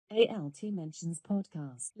ALT Mentions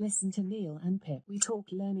podcast. Listen to Neil and Pip. We talk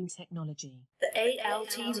learning technology. The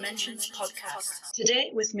ALT Mentions podcast.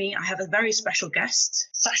 Today with me, I have a very special guest,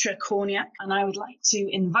 Sasha Korniak, and I would like to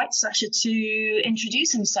invite Sasha to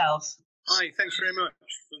introduce himself. Hi, thanks very much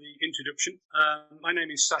for the introduction. My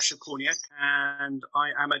name is Sasha Korniak, and I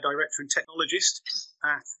am a Director and Technologist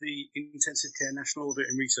at the Intensive Care National Audit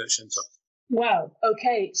and Research Centre. Wow.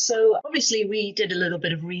 Okay. So obviously we did a little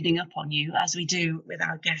bit of reading up on you, as we do with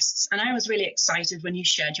our guests. And I was really excited when you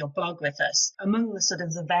shared your blog with us. Among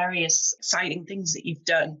the various exciting things that you've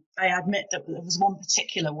done, I admit that there was one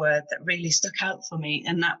particular word that really stuck out for me,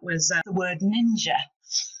 and that was the word ninja.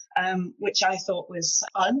 Which I thought was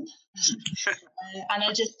fun. And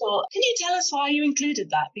I just thought, can you tell us why you included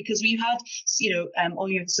that? Because we've had, all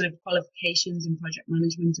your sort of qualifications in project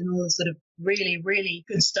management and all the sort of really, really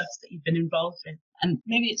good stuff that you've been involved in. And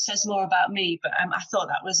maybe it says more about me, but I thought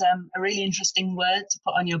that was a really interesting word to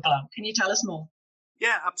put on your blog. Can you tell us more?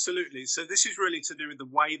 Yeah, absolutely. So this is really to do with the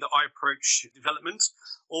way that I approach development,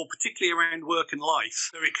 or particularly around work and life.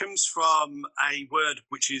 So it comes from a word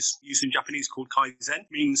which is used in Japanese called kaizen,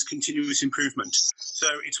 means continuous improvement. So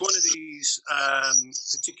it's one of these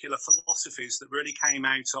particular philosophies that really came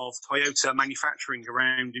out of Toyota manufacturing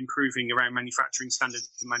around improving around manufacturing standards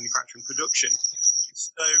and manufacturing production.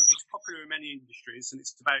 So it's popular in many industries, and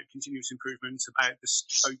it's about continuous improvement, about the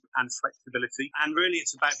scope and flexibility. And really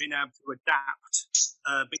it's about being able to adapt,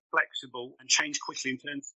 be flexible and change quickly and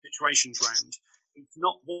turn situations around. It's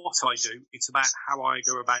not what I do, it's about how I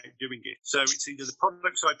go about doing it. So it's either the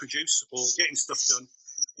products I produce or getting stuff done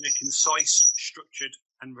in a concise, structured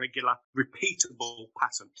and regular, repeatable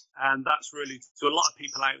pattern. And that's really to a lot of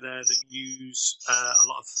people out there that use a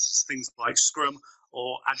lot of things like Scrum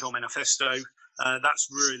or Agile Manifesto. That's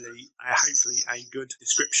really, hopefully, a good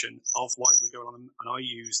description of why we go on, and I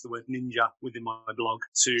use the word ninja within my blog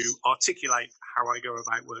to articulate how I go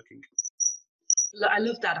about working. I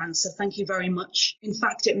love that answer. Thank you very much. In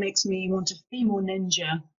fact, it makes me want to be more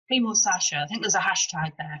ninja. Be more Sasha. I think there's a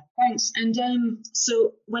hashtag there. Thanks. And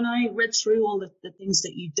so when I read through all the things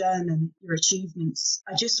that you've done and your achievements,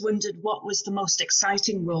 I just wondered what was the most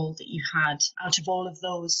exciting role that you had out of all of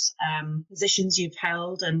those positions you've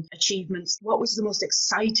held and achievements. What was the most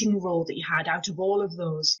exciting role that you had out of all of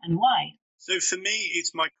those, and why? So for me,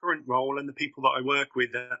 it's my current role and the people that I work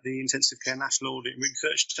with at the Intensive Care National Audit and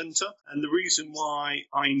Research Centre. And the reason why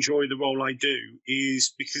I enjoy the role I do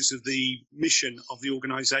is because of the mission of the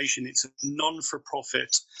organisation. It's a non-for-profit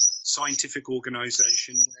scientific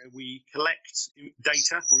organisation where we collect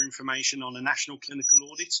data or information on a national clinical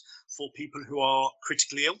audit for people who are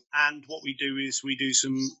critically ill. And what we do is we do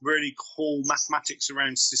some really cool mathematics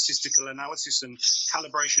around statistical analysis and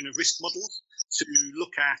calibration of risk models to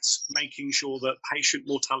look at making sure that patient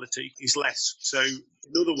mortality is less. So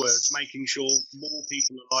in other words, making sure more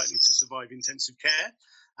people are likely to survive intensive care.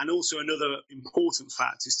 And also another important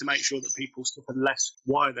fact is to make sure that people suffer less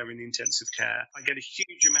while they're in intensive care. I get a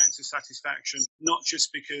huge amount of satisfaction, not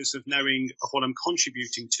just because of knowing of what I'm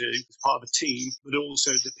contributing to as part of a team, but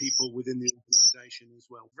also the people within the organisation as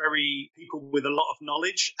well. Very people with a lot of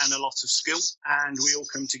knowledge and a lot of skill, and we all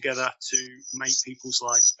come together to make people's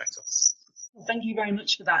lives better. Well, thank you very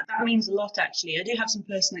much for that. That means a lot, actually. I do have some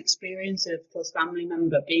personal experience of a close family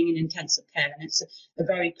member being in intensive care, and it's a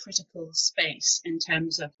very critical space in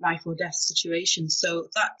terms of life or death situations. So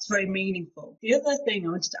that's very meaningful. The other thing I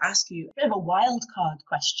wanted to ask you, a bit of a wild card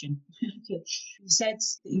question. You said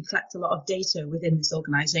that you collect a lot of data within this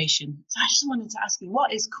organisation. So I just wanted to ask you,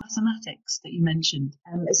 what is mathematics that you mentioned?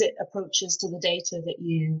 Is it approaches to the data that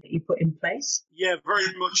you put in place? Yeah,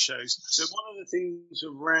 very much so. So one of the things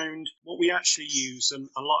around what we actually use, and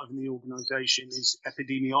a lot of in the organisation, is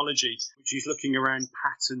epidemiology, which is looking around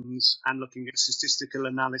patterns and looking at statistical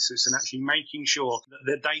analysis and actually making sure that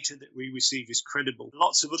the data that we receive is credible.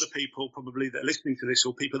 Lots of other people probably that are listening to this,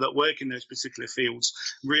 or people that work in those particular fields,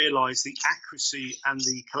 realise the accuracy and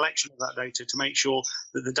the collection of that data to make sure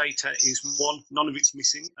that the data is, one, none of it's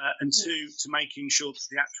missing, and two, to making sure that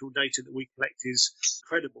the actual data that we collect is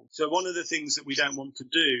credible. So one of the things that we don't want to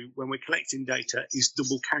do when we're collecting data is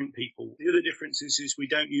double count people. The other difference is we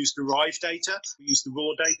don't use derived data, we use the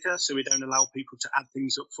raw data, so we don't allow people to add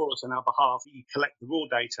things up for us on our behalf. We collect the raw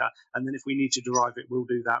data, and then if we need to derive it, we'll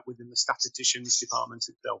do that within the statisticians department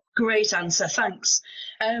itself. Great answer, thanks.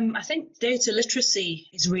 I think data literacy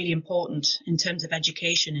is really important in terms of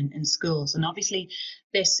education in schools, and obviously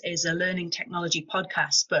this is a learning technology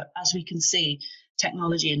podcast, but as we can see,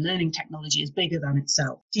 technology and learning technology is bigger than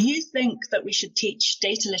itself. Do you think that we should teach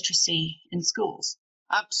data literacy in schools?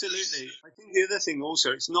 Absolutely. I think the other thing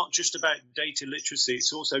also, it's not just about data literacy,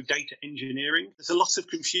 it's also data engineering. There's a lot of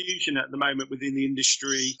confusion at the moment within the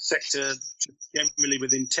industry sector, generally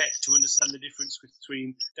within tech, to understand the difference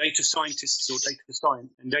between data scientists or data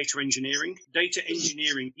science and data engineering. Data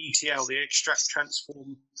engineering, ETL, the extract,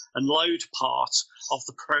 transform and load part of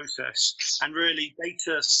the process. And really,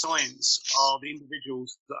 data science are the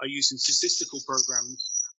individuals that are using statistical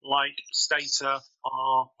programs like Stata,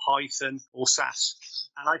 R, Python, or SAS.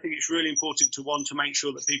 And I think it's really important to make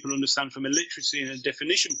sure that people understand from a literacy and a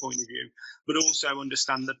definition point of view, but also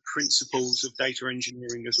understand the principles of data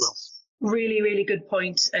engineering as well. Really, really good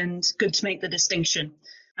point, and good to make the distinction.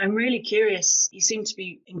 I'm really curious. You seem to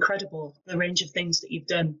be incredible, the range of things that you've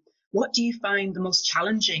done. What do you find the most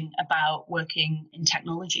challenging about working in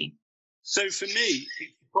technology? So for me,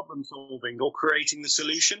 it's problem solving or creating the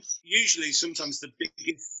solution. Usually, sometimes the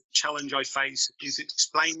biggest challenge I face is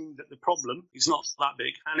explaining that the problem is not that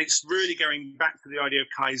big. And it's really going back to the idea of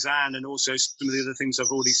Kaizen and also some of the other things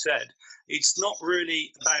I've already said. It's not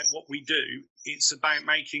really about what we do. It's about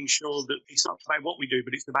making sure that it's not about what we do,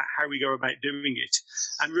 but it's about how we go about doing it.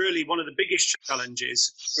 And really, one of the biggest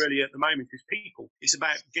challenges really at the moment is people. It's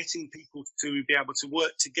about getting people to be able to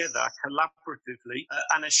work together collaboratively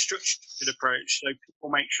and a structured approach, so people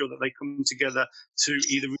make sure that they come together to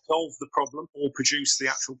either resolve the problem or produce the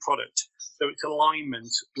actual product. So it's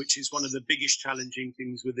alignment, which is one of the biggest challenging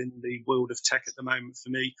things within the world of tech at the moment for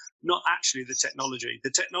me, not actually the technology.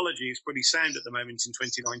 The technology is pretty sound at the moment in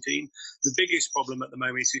 2019. The biggest problem at the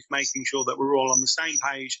moment is making sure that we're all on the same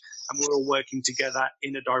page and we're all working together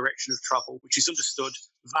in a direction of travel, which is understood,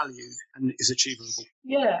 valued, and is achievable.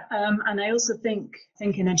 Yeah, and I also think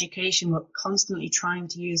in education, we're constantly trying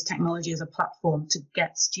to use technology as a platform to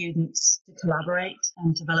get students to collaborate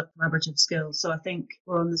and develop collaborative skills. So I think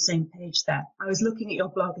we're on the same page there. I was looking at your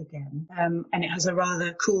blog again, and it has a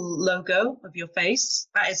rather cool logo of your face.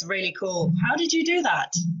 That is really cool. How did you do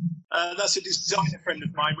that? That's a designer friend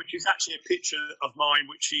of mine, which is actually a picture of mine,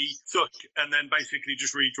 which he took and then basically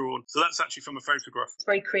just redrawn. So that's actually from a photograph. It's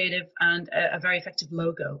very creative and a very effective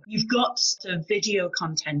logo. You've got video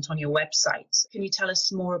content on your website. Can you tell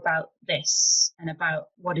us more about this and about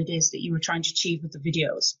what it is that you were trying to achieve with the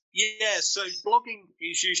videos? Yeah, so blogging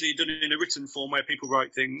is usually done in a written form where people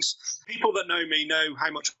write things. People that know me know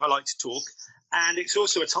how much I like to talk, and it's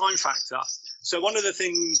also a time factor. So one of the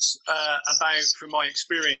things from my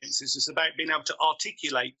experiences is about being able to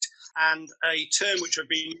articulate, and a term which I've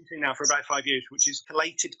been using now for about 5 years, which is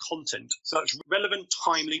collated content. So it's relevant,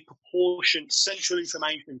 timely, proportioned, central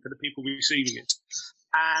information for the people receiving it.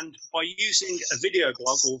 And by using a video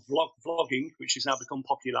blog or vlogging, which has now become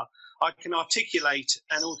popular, I can articulate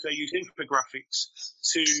and also use infographics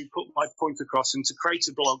to put my point across and to create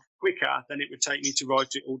a blog quicker than it would take me to write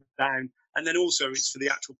it all down. And then also it's for the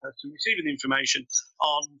actual person receiving the information.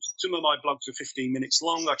 Some of my blogs are 15 minutes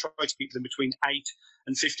long. I try to keep them between 8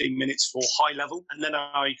 and 15 minutes for high level. And then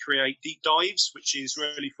I create deep dives, which is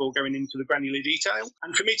really for going into the granular detail.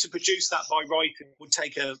 And for me to produce that by writing would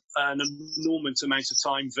take an enormous amount of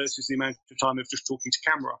time versus the amount of time of just talking to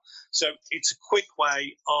camera. So it's a quick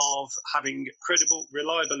way of having credible,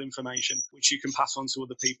 reliable information, which you can pass on to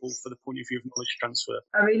other people for the point of view of knowledge transfer.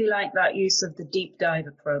 I really like that use of the deep dive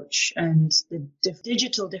approach and the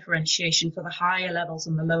digital differentiation for the higher levels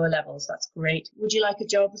and the lower levels. That's great. Would you like a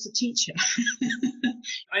job as a teacher?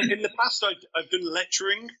 In the past, I've done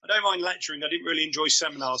lecturing. I don't mind lecturing. I didn't really enjoy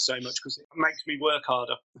seminars so much because it makes me work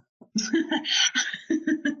harder.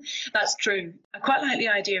 That's true. I quite like the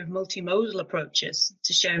idea of multimodal approaches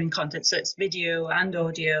to sharing content. So it's video and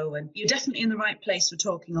audio, and you're definitely in the right place for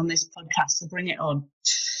talking on this podcast, so bring it on.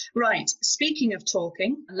 Right. Speaking of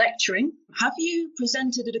talking, lecturing, have you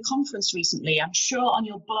presented at a conference recently? I'm sure on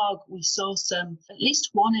your blog we saw at least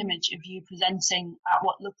one image of you presenting at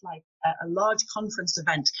what looked like a large conference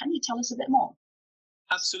event. Can you tell us a bit more?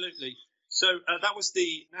 Absolutely. So that was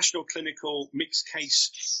the National Clinical Mixed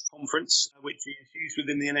Case Conference, which is used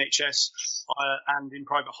within the NHS and in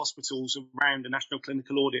private hospitals around a national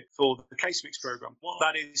clinical audit for the Case Mix programme. What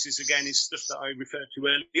that is stuff that I referred to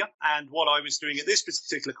earlier. And what I was doing at this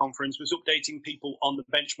particular conference was updating people on the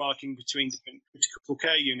benchmarking between different critical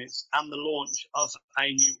care units and the launch of a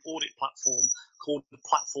new audit platform called the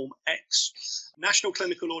Platform X. National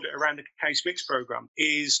clinical audit around the Case Mix programme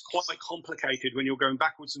is quite complicated when you're going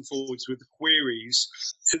backwards and forwards with the queries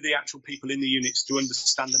to the actual people in the units to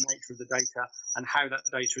understand the nature of the data and how that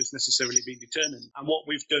data has necessarily been determined. And what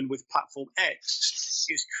we've done with Platform X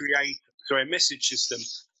is create a message system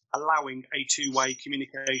allowing a two-way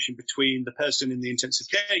communication between the person in the intensive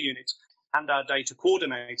care unit and our data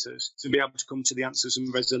coordinators to be able to come to the answers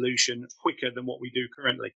and resolution quicker than what we do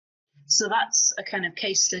currently. So that's a kind of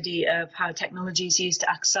case study of how technology is used to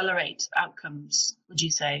accelerate outcomes, would you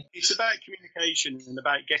say? It's about communication and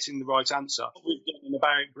about getting the right answer. What we've done is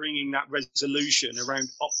about bringing that resolution around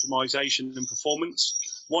optimization and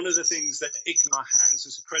performance. One of the things that ICNAR has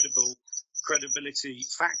as a credibility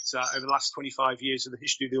factor over the last 25 years of the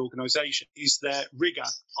history of the organisation is their rigour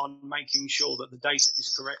on making sure that the data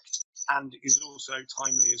is correct and is also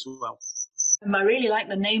timely as well. I really like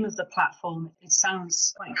the name of the platform. It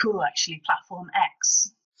sounds quite cool, actually, Platform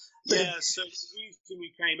X. Yeah, so the reason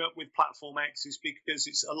we came up with Platform X is because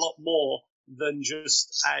it's a lot more than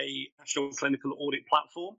just a national clinical audit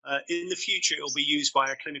platform. In the future, it will be used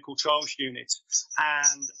by a clinical trials unit,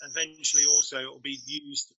 and eventually also it will be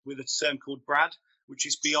used with a term called BRAD, which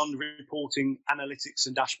is Beyond Reporting, Analytics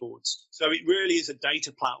and Dashboards. So it really is a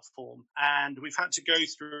data platform, and we've had to go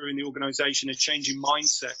through in the organisation a change in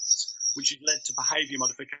mindset, which had led to behaviour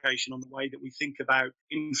modification on the way that we think about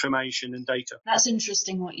information and data. That's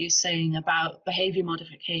interesting what you're saying about behaviour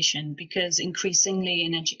modification, because increasingly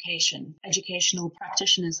in education, educational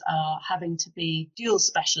practitioners are having to be dual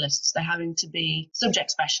specialists. They're having to be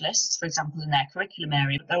subject specialists, for example, in their curriculum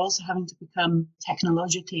area, but they're also having to become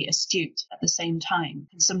technologically astute at the same time.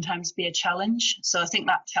 It can sometimes be a challenge. So I think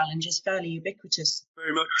that challenge is fairly ubiquitous.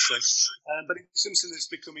 Very much so. But it's something that's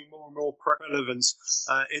becoming more and more relevant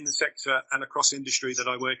in the sector and across industry that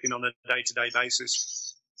I work in on a day-to-day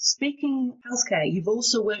basis. Speaking healthcare, you've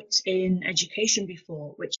also worked in education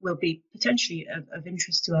before, which will be potentially of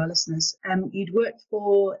interest to our listeners. You'd worked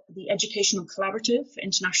for the Educational Collaborative for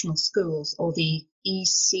International Schools, or the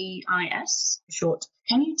ECIS for short.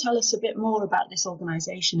 Can you tell us a bit more about this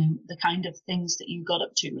organisation and the kind of things that you got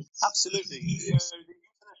up to? Absolutely. So the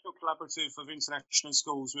International Collaborative of International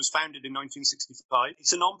Schools was founded in 1965.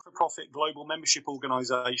 It's a non-for-profit global membership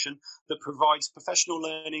organisation that provides professional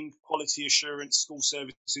learning, quality assurance, school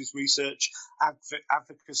services, research,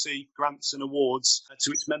 advocacy, grants and awards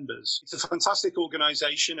to its members. It's a fantastic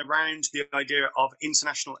organisation around the idea of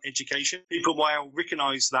international education. People will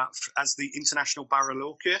recognise that as the International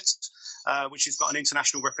Baccalaureate, which has got an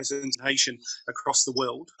international representation across the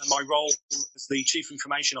world. And my role as the Chief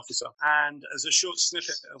Information Officer. And as a short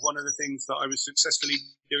snippet of one of the things that I was successfully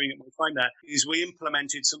doing at my time there is we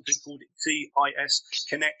implemented something called CIS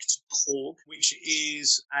Connect.org, which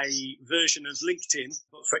is a version of LinkedIn,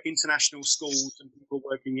 but for international schools and people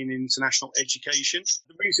working in international education.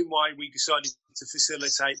 The reason why we decided to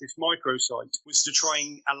facilitate this microsite was to try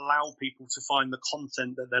and allow people to find the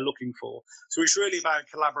content that they're looking for. So it's really about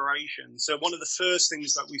collaboration. So one of the first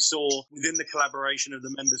things that we saw within the collaboration of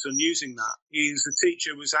the members on using that is the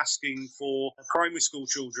teacher was asking for primary school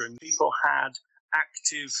children. People had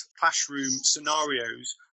active classroom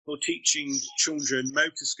scenarios for teaching children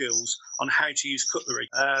motor skills on how to use cutlery,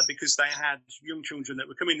 because they had young children that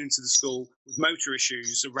were coming into the school with motor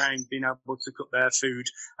issues around being able to cook their food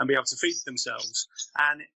and be able to feed themselves.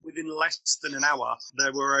 And within less than an hour,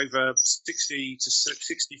 there were over 60 to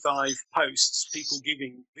 65 posts, people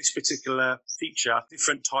giving this particular teacher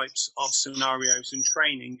different types of scenarios and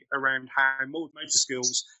training around how motor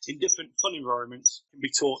skills in different fun environments can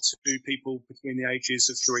be taught to people between the ages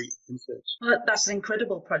of 3 and 6. Well, that's an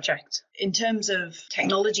incredible project. In terms of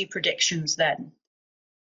technology predictions then,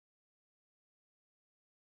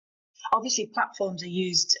 obviously platforms are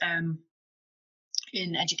used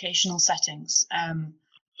in educational settings.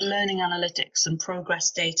 Learning analytics and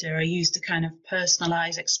progress data are used to kind of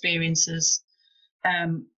personalize experiences,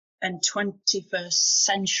 and 21st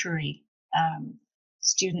century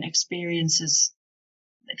student experiences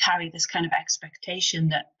that carry this kind of expectation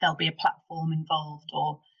that there'll be a platform involved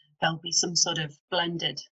or there'll be some sort of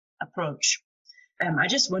blended approach. I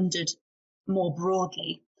just wondered more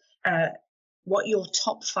broadly what your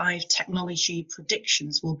top 5 technology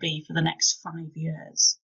predictions will be for the next 5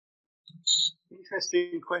 years.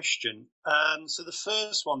 Interesting question. So the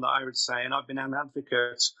first one that I would say, and I've been an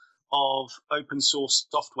advocate of open source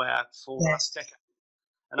software for the last decade,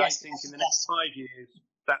 and I think in the next 5 years,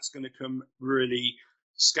 that's going to come really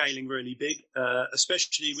scaling really big,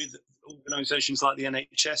 especially with organisations like the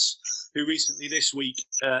NHS, who recently this week,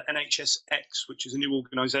 NHSX, which is a new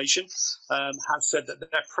organisation, have said that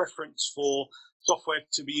their preference for software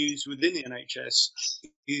to be used within the NHS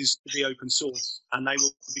is to be open source, and they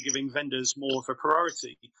will be giving vendors more of a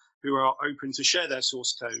priority who are open to share their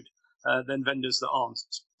source code than vendors that aren't.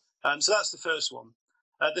 So that's the first one.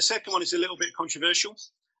 The second one is a little bit controversial.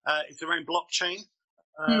 It's around blockchain.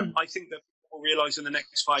 I think that people realise in the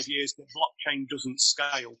next 5 years that blockchain doesn't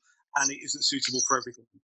scale and it isn't suitable for everything.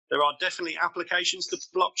 There are definitely applications to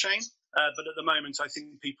blockchain, But at the moment, I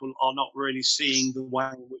think people are not really seeing the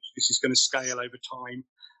way in which this is going to scale over time,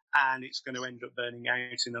 and it's going to end up burning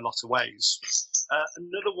out in a lot of ways.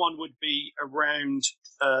 Another one would be around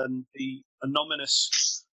the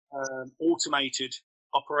anonymous automated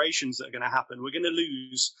operations that are going to happen. We're going to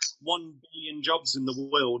lose 1 billion jobs in the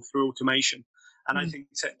world through automation. And I think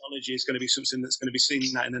technology is going to be something that's going to be seen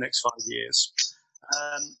in that in the next 5 years.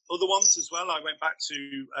 Other ones as well, I went back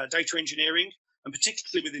to data engineering, and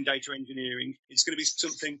particularly within data engineering, it's going to be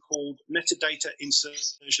something called metadata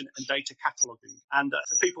insertion and data cataloging. And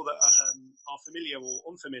for people that are familiar or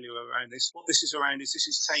unfamiliar around this, what this is around is this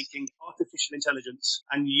is taking artificial intelligence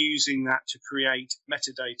and using that to create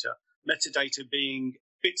metadata being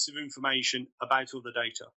bits of information about other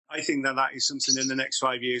data. I think that is something in the next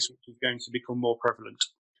 5 years which is going to become more prevalent.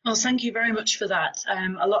 Well, thank you very much for that.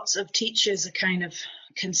 A lot of teachers are kind of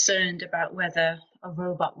concerned about whether a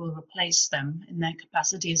robot will replace them in their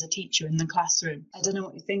capacity as a teacher in the classroom. I don't know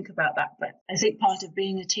what you think about that, but I think part of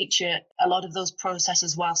being a teacher, a lot of those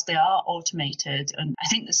processes, whilst they are automated, and I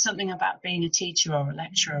think there's something about being a teacher or a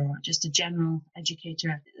lecturer or just a general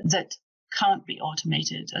educator that can't be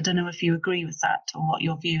automated. I don't know if you agree with that or what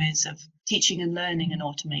your view is of teaching and learning and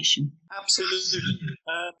automation. Absolutely.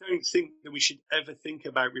 I don't think that we should ever think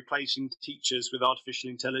about replacing teachers with artificial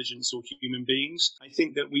intelligence or human beings. I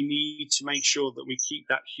think that we need to make sure that we keep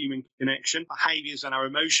that human connection. Behaviours and our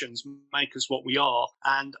emotions make us what we are,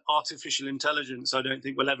 and artificial intelligence, I don't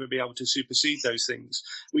think, will ever be able to supersede those things.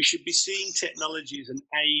 We should be seeing technology as an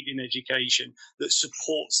aid in education that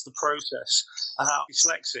supports the process. I'm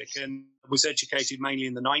dyslexic and was educated mainly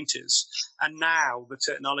in the 90s, and now the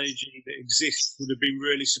technology that exists would have been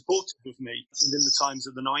really supportive of me within the times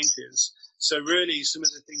of the 90s. So really, some of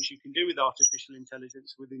the things you can do with artificial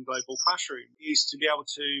intelligence within Global Classroom is to be able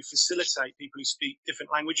to facilitate people who speak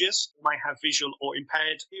different languages, who may have visual or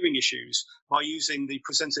impaired hearing issues, by using the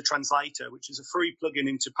Presenter Translator, which is a free plugin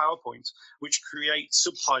into PowerPoint, which creates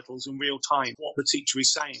subtitles in real time what the teacher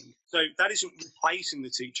is saying. So that isn't replacing the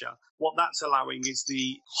teacher. What that's allowing is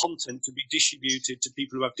the content to be distributed to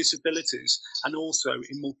people who have disabilities and also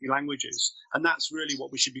in multi-languages. And that's really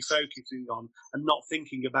what we should be focusing on, and not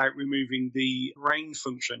thinking about removing the brain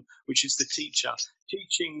function, which is the teacher.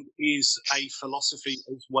 Teaching is a philosophy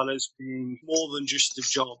as well as being more than just a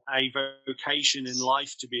job, a vocation in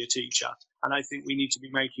life to be a teacher. And I think we need to be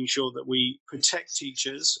making sure that we protect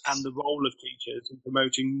teachers and the role of teachers and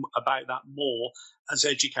promoting about that more as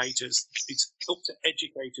educators. It's up to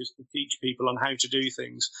educators to teach people on how to do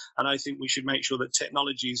things. And I think we should make sure that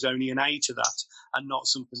technology is only an aid to that and not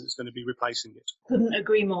something that's going to be replacing it. Couldn't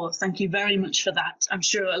agree more. Thank you very much for that. I'm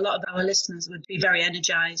sure a lot of our listeners would be very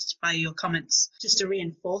energised by your comments. Just to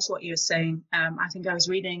reinforce what you were saying, I think I was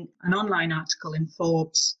reading an online article in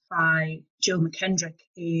Forbes by Joe McKendrick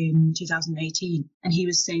in 2018, and he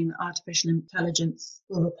was saying that artificial intelligence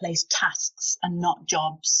will replace tasks and not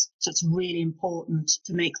jobs. So it's really important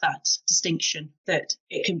to make that distinction, that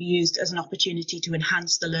it can be used as an opportunity to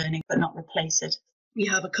enhance the learning but not replace it. We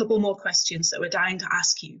have a couple more questions that we're dying to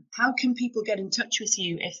ask you. How can people get in touch with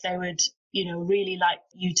you if they would, really like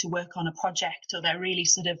you to work on a project, or they're really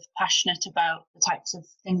sort of passionate about the types of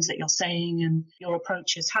things that you're saying and your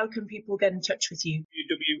approaches? How can people get in touch with you?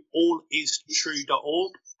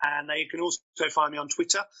 www.allistrue.org, and they can also find me on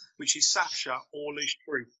Twitter, which is Sasha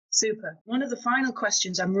Allistrue. Super. One of the final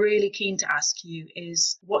questions I'm really keen to ask you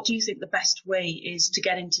is, what do you think the best way is to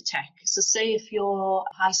get into tech? So say if you're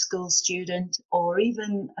a high school student or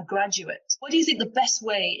even a graduate, what do you think the best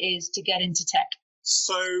way is to get into tech?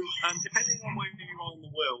 So, depending on where you are in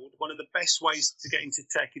the world, one of the best ways to get into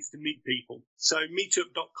tech is to meet people. So,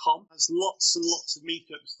 meetup.com has lots and lots of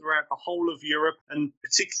meetups throughout the whole of Europe and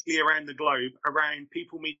particularly around the globe, around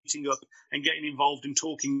people meeting up and getting involved in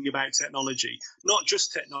talking about technology. Not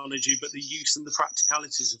just technology, but the use and the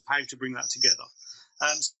practicalities of how to bring that together.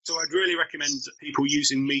 So I'd really recommend people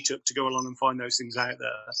using Meetup to go along and find those things out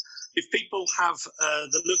there. If people have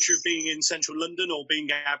the luxury of being in central London or being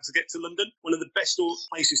able to get to London, one of the best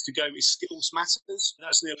places to go is Skills Matters.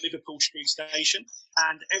 That's near Liverpool Street Station.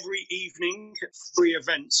 And every evening, free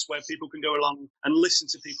events where people can go along and listen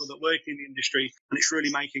to people that work in the industry. And it's really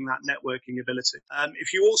making that networking ability.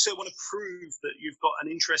 If you also want to prove that you've got an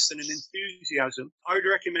interest and an enthusiasm, I would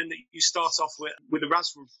recommend that you start off with a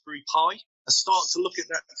Raspberry Pi. Start to look at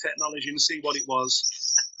that technology and see what it was.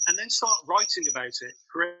 and then start writing about it.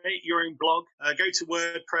 Create your own blog, go to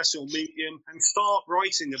WordPress or Medium and start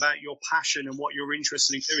writing about your passion and what you're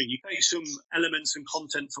interested in doing. You take some elements and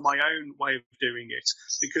content from my own way of doing it,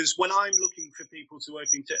 because when I'm looking for people to work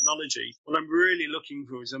in technology, what I'm really looking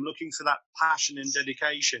for is I'm looking for that passion and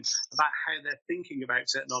dedication about how they're thinking about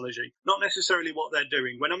technology, not necessarily what they're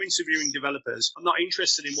doing. When I'm interviewing developers, I'm not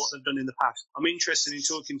interested in what they've done in the past. I'm interested in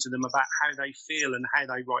talking to them about how they feel and how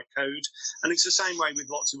they write code. And it's the same way with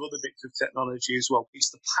lots of other bits of technology as well.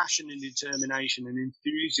 It's the passion and determination and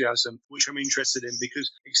enthusiasm which I'm interested in,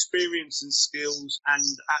 because experience and skills and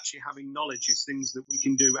actually having knowledge is things that we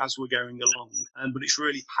can do as we're going along. But it's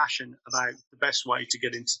really passion about the best way to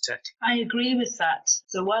get into tech. I agree with that.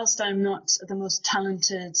 So whilst I'm not the most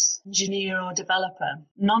talented engineer or developer,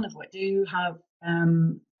 none of which do have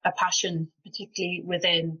a passion, particularly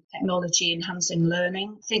within technology enhancing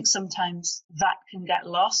learning. I think sometimes that can get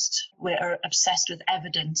lost. We're obsessed with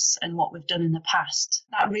evidence and what we've done in the past.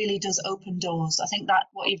 That really does open doors. I think that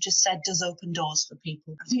what you've just said does open doors for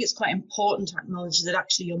people. I think it's quite important to acknowledge that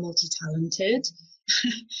actually you're multi-talented.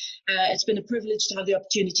 It's been a privilege to have the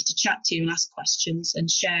opportunity to chat to you and ask questions and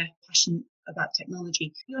share passion about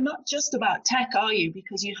technology. You're not just about tech, are you?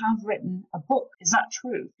 Because you have written a book. Is that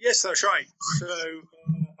true? Yes, that's right. So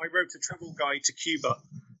I wrote a travel guide to Cuba.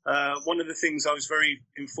 One of the things I was very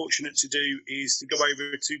fortunate to do is to go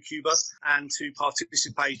over to Cuba and to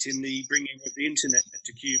participate in the bringing of the internet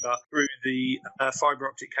to Cuba through the fiber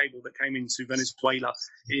optic cable that came into Venezuela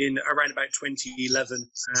in around about 2011.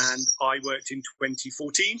 And I worked in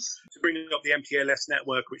 2014 to bring up the MPLS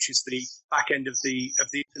network, which is the back end of the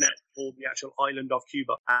internet for the actual island of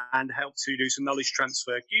Cuba, and helped to do some knowledge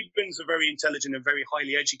transfer. Cubans are very intelligent and very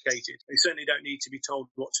highly educated. They certainly don't need to be told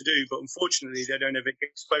what to do, but unfortunately they don't ever get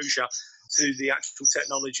exposure to the actual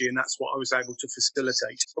technology, and that's what I was able to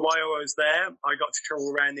facilitate. So while I was there, I got to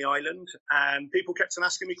travel around the island, and people kept on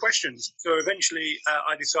asking me questions. So eventually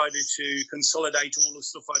I decided to consolidate all the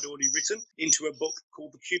stuff I'd already written into a book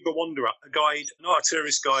called The Cuba Wanderer, a guide, not a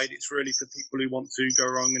tourist guide. It's really for people who want to go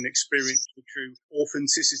around and experience the true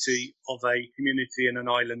authenticity of a community and an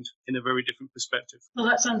island in a very different perspective. Well,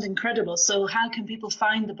 that sounds incredible. So how can people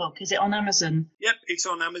find the book? Is it on Amazon? Yep, it's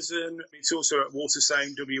on Amazon. It's also at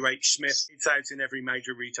Waterstone, WH Smith. It's out in every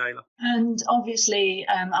major retailer. And obviously,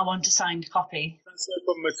 I want a signed copy. That's no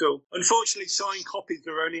problem at all. Unfortunately, signed copies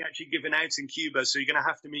are only actually given out in Cuba, so you're going to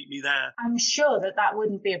have to meet me there. I'm sure that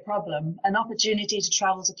wouldn't be a problem. An opportunity to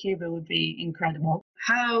travel to Cuba would be incredible.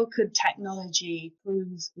 How could technology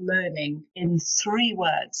improve learning in 3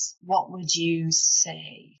 words? What would you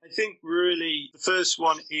say? I think really the first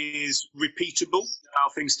one is repeatable. Allow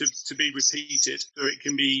things to be repeated so it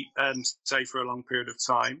can be, say, for a long period of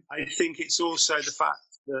time. I think it's also the fact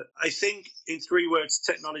that I think in 3 words,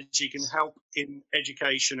 technology can help in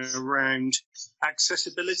education around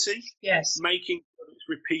accessibility. Yes. Making sure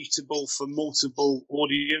it's repeatable for multiple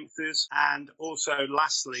audiences, and also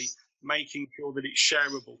lastly, making sure that it's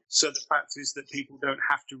shareable. So the fact is that people don't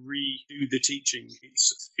have to redo the teaching.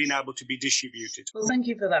 It's being able to be distributed. Well, thank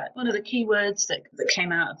you for that. One of the key words that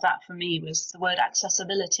came out of that for me was the word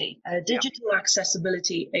accessibility. Digital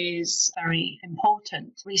accessibility is very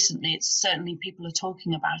important. Recently, it's certainly people are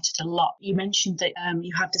talking about it a lot. You mentioned that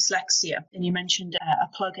you have dyslexia, and you mentioned a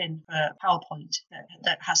plugin for PowerPoint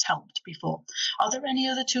that has helped before. Are there any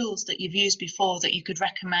other tools that you've used before that you could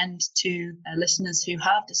recommend to listeners who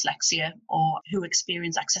have dyslexia or who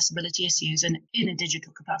experience accessibility issues in a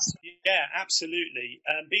digital capacity? Yeah, absolutely.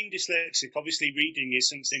 Being dyslexic, obviously reading is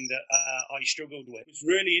something that I struggled with. It's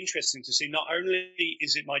really interesting to see not only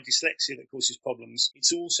is it my dyslexia that causes problems,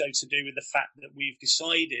 it's also to do with the fact that we've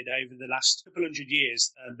decided over the last couple hundred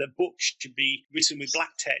years that books should be written with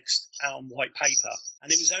black text on white paper.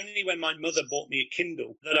 And it was only when my mother bought me a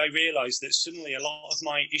Kindle that I realised that suddenly a lot of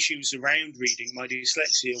my issues around reading, my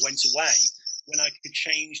dyslexia, went away when I could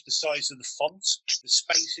change the size of the font, the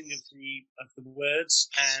spacing of the words,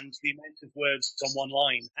 and the amount of words on one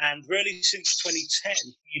line. And really, since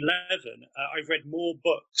 2010, 11, I've read more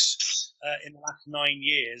books in the last 9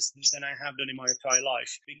 years than I have done in my entire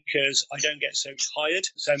life, because I don't get so tired,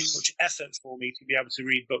 so much effort for me to be able to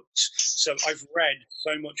read books. So I've read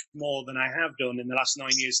so much more than I have done in the last 9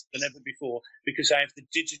 years than ever before, because I have the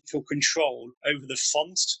digital control over the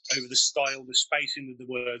font, over the style, the spacing of the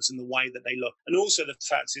words, and the way that they look. And also the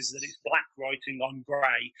fact is that it's black writing on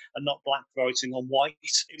grey and not black writing on white.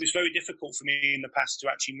 It was very difficult for me in the past to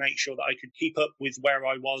actually make sure that I could keep up with where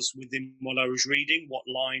I was within what I was reading, what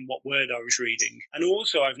line, what word I was reading. And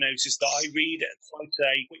also I've noticed that I read at quite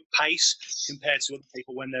a quick pace compared to other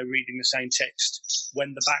people when they're reading the same text,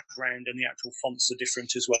 when the background and the actual fonts are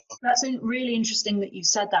different as well. That's really interesting that you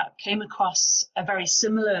said that. Came across a very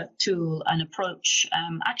similar tool and approach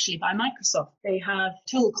actually by Microsoft. They have a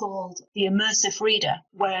tool called the Immersive Reader,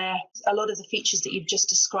 where a lot of the features that you've just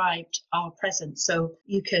described are present. So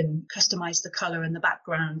you can customize the color and the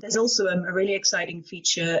background. There's also a really exciting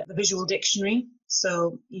feature, the Visual Dictionary.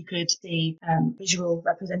 So you could see visual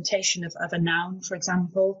representation of a noun, for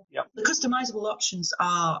example. Yep. The customizable options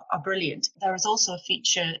are brilliant. There is also a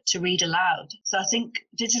feature to read aloud. So I think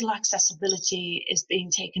digital accessibility is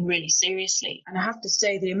being taken really seriously. And I have to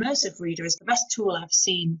say the Immersive Reader is the best tool I've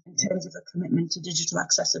seen in terms of a commitment to digital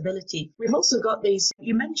accessibility. We've also got these,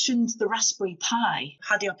 you mentioned the Raspberry Pi.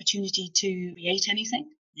 Had the opportunity to create anything?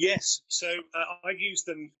 Yes, so I've used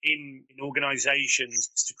them in organisations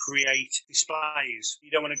to create displays. You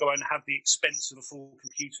don't want to go and have the expense of a full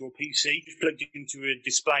computer or PC. Just plugged it into a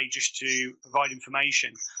display just to provide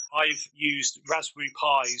information. I've used Raspberry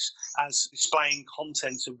Pis as displaying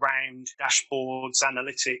content around dashboards,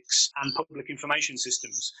 analytics, and public information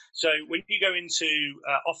systems. So when you go into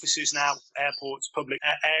offices now, airports, public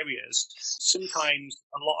areas, sometimes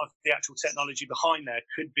a lot of the actual technology behind there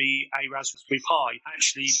could be a Raspberry Pi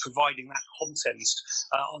actually providing that content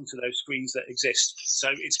onto those screens that exist. So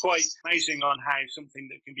it's quite amazing on how something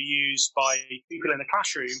that can be used by people in the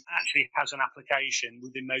classroom actually has an application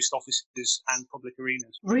within most offices and public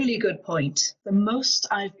arenas. Really good point. The most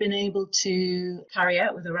I've been able to carry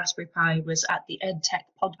out with a Raspberry Pi was at the EdTech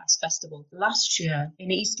Podcast Festival last year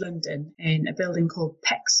in East London in a building called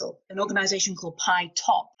Pexel. An organisation called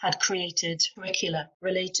PiTop had created curricula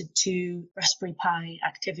related to Raspberry Pi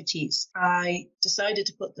activities. I decided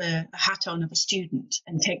to put the hat on of a student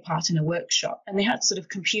and take part in a workshop. And they had sort of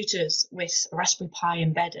computers with a Raspberry Pi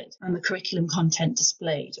embedded and the curriculum content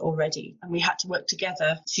displayed already. And we had to work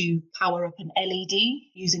together to power up an LED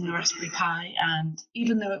using the Raspberry Pi. And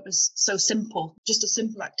even though it was so simple, just a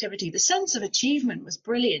simple activity, the sense of achievement was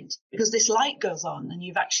brilliant because this light goes on and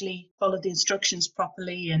you've actually followed the instructions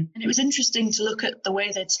properly. And it was interesting to look at the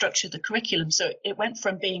way they'd structured the curriculum. So it went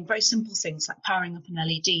from being very simple things like powering up an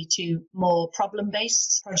LED to more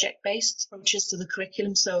problem-based, project-based approaches to the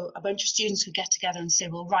curriculum. So a bunch of students could get together and say,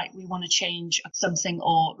 well, right, we want to change something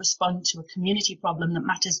or respond to a community problem that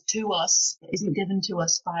matters to us, that isn't given to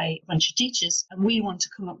us by a bunch of teachers, and we want to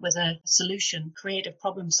come up with a solution, creative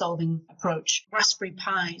problem-solving approach. Raspberry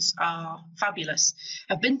Pis are fabulous.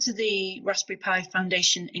 I've been to the Raspberry Pi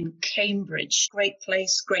Foundation in Cambridge. Great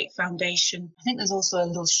place, great foundation. I think there's also a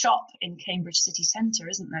little shop in Cambridge city centre,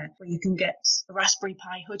 isn't there, where you can get a Raspberry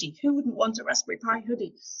Pi hoodie. Who wouldn't want a Raspberry Pi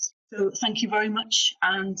hoodie? So thank you very much.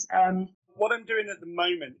 And what I'm doing at the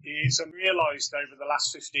moment is I've realised over the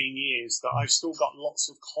last 15 years that I've still got lots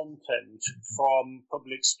of content from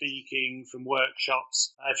public speaking, from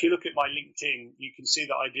workshops. If you look at my LinkedIn, you can see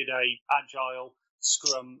that I did a Agile,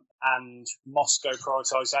 Scrum and Moscow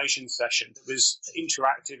prioritisation session. It was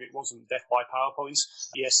interactive. It wasn't death by PowerPoint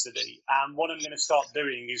yesterday. And what I'm going to start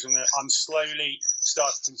doing is I'm slowly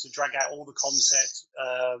starting to drag out all the content,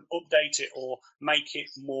 update it or make it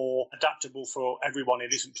more adaptable for everyone.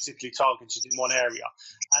 It isn't particularly targeted in one area.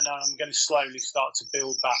 And I'm going to slowly start to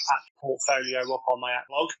build that portfolio up on my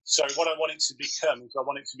blog. So what I want it to become is I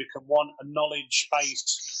want it to become a knowledge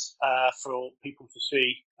base for people to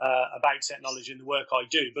see about technology and the work I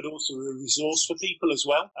do, but also a resource for people as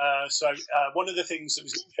well. So one of the things that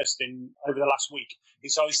was interesting over the last week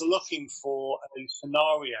is I was looking for a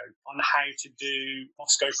scenario on how to do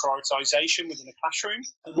Moscow prioritisation within a classroom.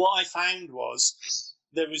 And what I found was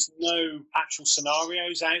there was no actual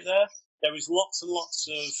scenarios out there. There was lots and lots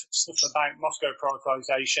of stuff about Moscow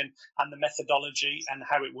prioritisation and the methodology and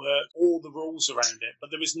how it worked, all the rules around it,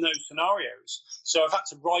 but there was no scenarios. So I've had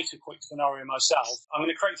to write a quick scenario myself. I'm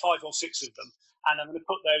going to create 5 or 6 of them, and I'm going to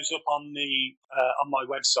put those up on my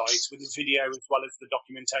website with a video as well as the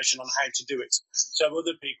documentation on how to do it, so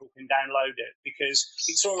other people can download it. Because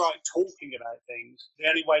it's all right talking about things. The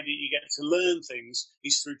only way that you get to learn things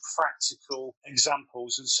is through practical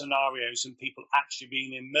examples and scenarios and people actually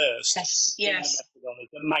being immersed in the methodology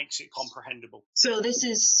that makes it comprehensible. So this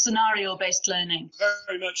is scenario-based learning.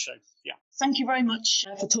 Very much so, yeah. Thank you very much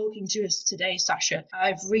for talking to us today, Sasha.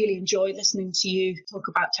 I've really enjoyed listening to you talk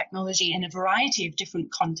about technology in a variety of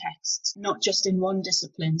different contexts, not just in one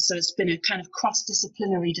discipline. So it's been a kind of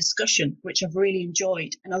cross-disciplinary discussion, which I've really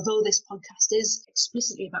enjoyed. And although this podcast is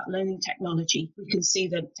explicitly about learning technology, we can see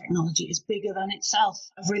that technology is bigger than itself.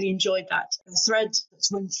 I've really enjoyed that. The thread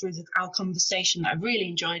that's run through our conversation that I've really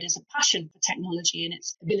enjoyed is a passion for technology and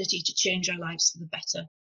its ability to change our lives for the better.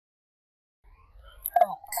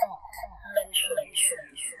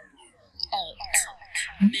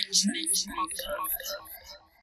 Mention podcast.